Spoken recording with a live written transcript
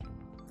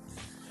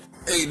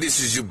Hey, this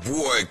is your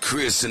boy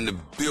Chris in the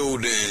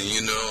building,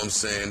 you know what I'm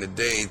saying?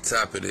 Today's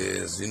topic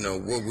is,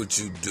 what would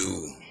you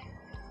do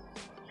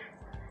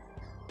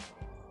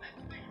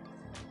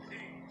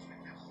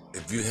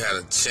if you had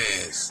a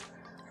chance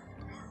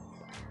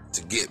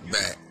to get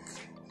back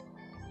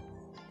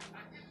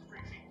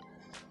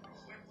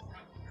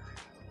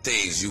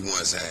things you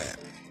once had?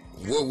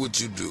 What would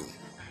you do?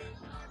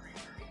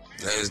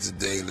 That is the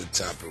daily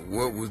topic.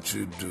 What would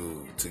you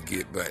do to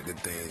get back the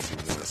things you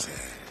once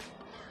had?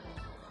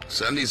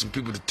 So I need some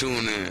people to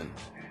tune in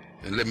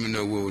and let me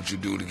know what would you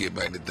do to get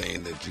back the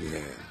thing that you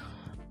had.